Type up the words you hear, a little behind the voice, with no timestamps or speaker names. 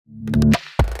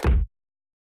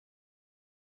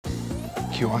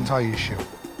you. Untie your shoe.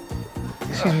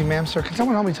 Excuse me, ma'am, sir. Can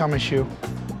someone help me tie my shoe?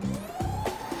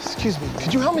 Excuse me,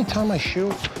 could you help me tie my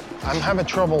shoe? I'm having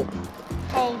trouble.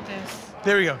 Hold this.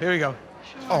 Here we go, here we go.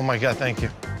 Sure. Oh my God, thank you.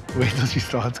 Wait till she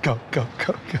starts. Go, go,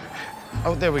 go, go.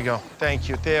 Oh, there we go. Thank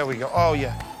you. There we go. Oh,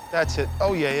 yeah. That's it.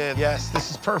 Oh, yeah, yeah. Yes, this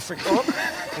is perfect. Oh,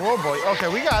 oh boy. Okay,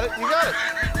 we got it. You got it.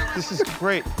 This is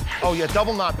great. Oh, yeah,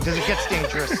 double knot because it gets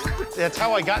dangerous. That's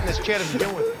how I got in this chair to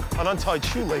begin with, an untied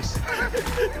shoelace.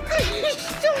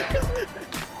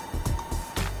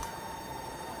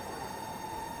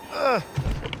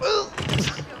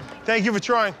 Thank you for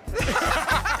trying.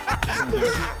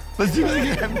 Let's do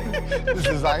it again.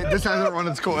 This hasn't run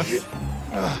its course.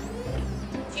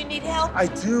 Do you need help? I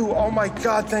do. Oh, my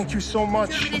God, thank you so much.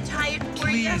 Do you want me to tie it for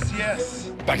you? Please, yes.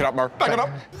 Back it up, Mark. Back it up.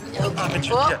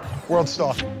 Yeah. World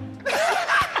star.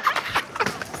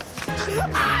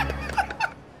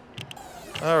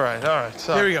 All right.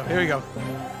 So here we go. Here we go.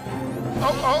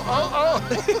 Oh.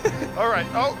 All right.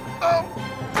 Oh.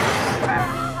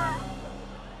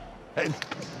 Hey.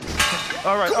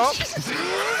 All right. Oh.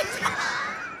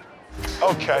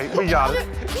 Okay, we got it.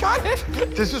 Got it.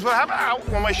 This is what happened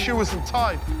when my shoe wasn't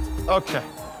tied. Okay.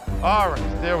 All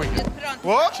right. There we go.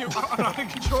 What? I'm not in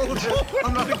control of it.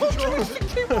 I'm not in control of it.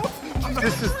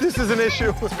 This is an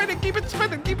issue. Spin it, keep it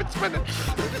spinning, keep it spinning.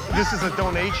 This is a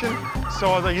donation,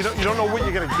 so you don't know what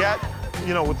you're gonna get,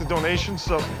 with the donation.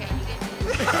 So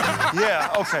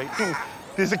yeah, okay.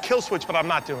 There's a kill switch, but I'm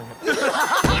not doing it.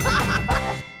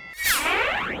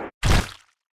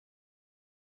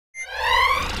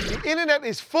 The internet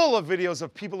is full of videos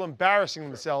of people embarrassing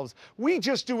themselves. We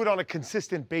just do it on a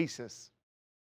consistent basis.